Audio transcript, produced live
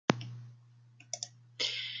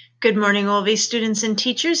Good morning, OLV students and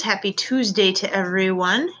teachers. Happy Tuesday to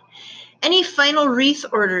everyone. Any final wreath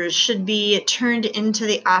orders should be turned into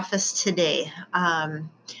the office today.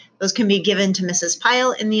 Those can be given to Mrs.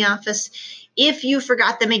 Pyle in the office. If you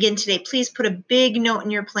forgot them again today, please put a big note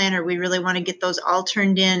in your planner. We really want to get those all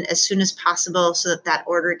turned in as soon as possible so that that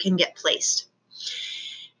order can get placed.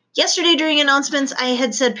 Yesterday during announcements, I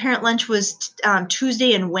had said parent lunch was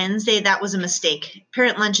Tuesday and Wednesday. That was a mistake.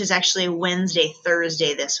 Parent lunch is actually Wednesday,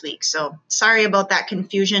 Thursday this week. So sorry about that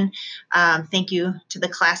confusion. Thank you to the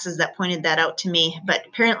classes that pointed that out to me.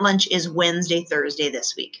 But parent lunch is Wednesday, Thursday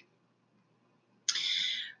this week.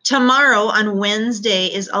 Tomorrow on Wednesday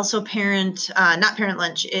is also not parent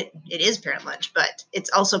lunch. It is parent lunch, but it's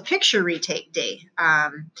also picture retake day.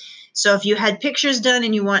 So if you had pictures done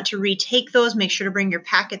and you want to retake those, make sure to bring your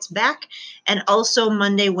packets back. And also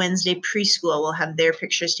Monday, Wednesday preschool will have their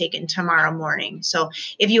pictures taken tomorrow morning. So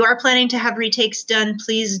if you are planning to have retakes done,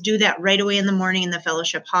 please do that right away in the morning in the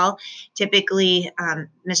fellowship hall. Typically,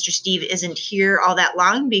 Mr. Steve isn't here all that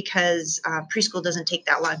long because preschool doesn't take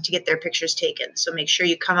that long to get their pictures taken. So make sure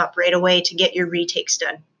you come up right away to get your retakes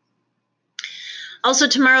done. Also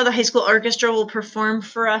tomorrow, the high school orchestra will perform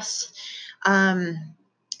for us.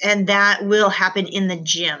 And that will happen in the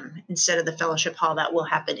gym instead of the fellowship hall. That will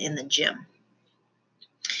happen in the gym.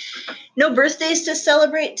 No birthdays to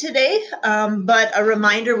celebrate today, but a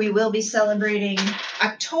reminder, we will be celebrating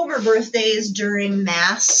October birthdays during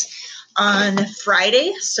Mass on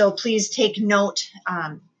Friday. So please take note.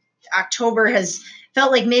 October has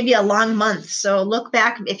felt like maybe a long month. So look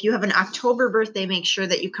back. If you have an October birthday, make sure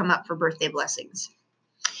that you come up for birthday blessings.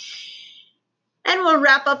 And we'll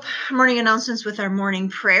wrap up morning announcements with our morning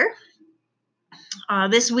prayer.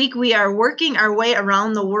 This week we are working our way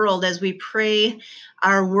around the world as we pray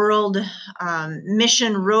our world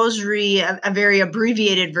mission rosary, a very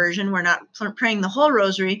abbreviated version. We're not praying the whole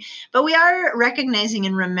rosary, but we are recognizing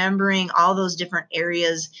and remembering all those different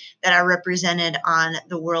areas that are represented on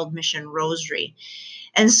the world mission rosary.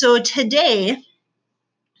 And so today,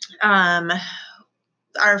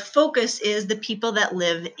 our focus is the people that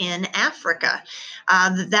live in Africa.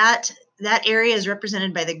 That area is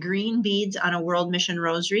represented by the green beads on a World Mission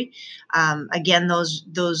Rosary. Again,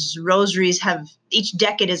 those rosaries have, each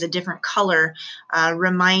decade is a different color,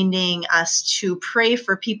 reminding us to pray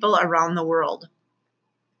for people around the world.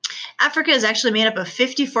 Africa is actually made up of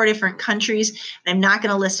 54 different countries, and I'm not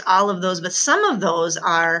going to list all of those, but some of those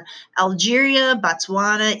are Algeria,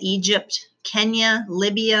 Botswana, Egypt, Kenya,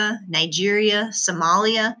 Libya, Nigeria,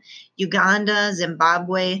 Somalia, Uganda,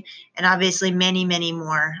 Zimbabwe, and obviously many, many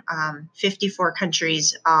more. 54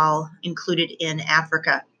 countries all included in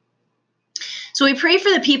Africa. So we pray for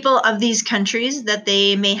the people of these countries that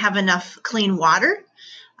they may have enough clean water,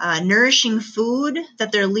 nourishing food,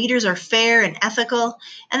 that their leaders are fair and ethical,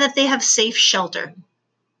 and that they have safe shelter.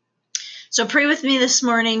 So pray with me this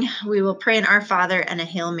morning. We will pray an Our Father and a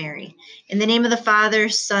Hail Mary. In the name of the Father,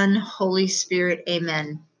 Son, Holy Spirit,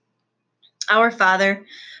 amen. Our Father,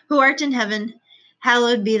 who art in heaven,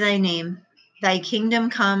 hallowed be thy name. Thy kingdom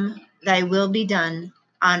come, thy will be done,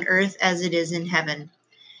 on earth as it is in heaven.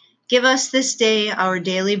 Give us this day our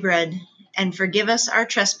daily bread, and forgive us our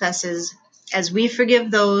trespasses, as we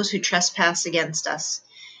forgive those who trespass against us.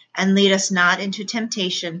 And lead us not into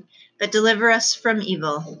temptation, but deliver us from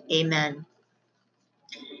evil. Amen.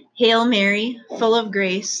 Hail Mary, full of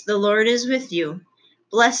grace, the Lord is with you.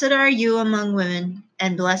 Blessed are you among women,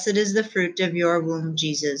 and blessed is the fruit of your womb,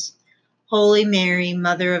 Jesus. Holy Mary,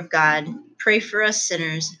 Mother of God, pray for us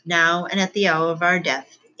sinners, now and at the hour of our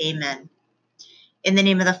death. Amen. In the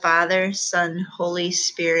name of the Father, Son, Holy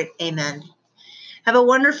Spirit, amen. Have a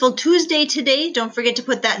wonderful Tuesday today. Don't forget to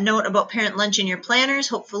put that note about parent lunch in your planners.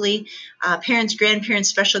 Hopefully, parents, grandparents,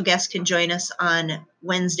 special guests can join us on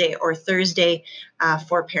Wednesday or Thursday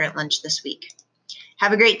for parent lunch this week.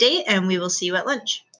 Have a great day, and we will see you at lunch.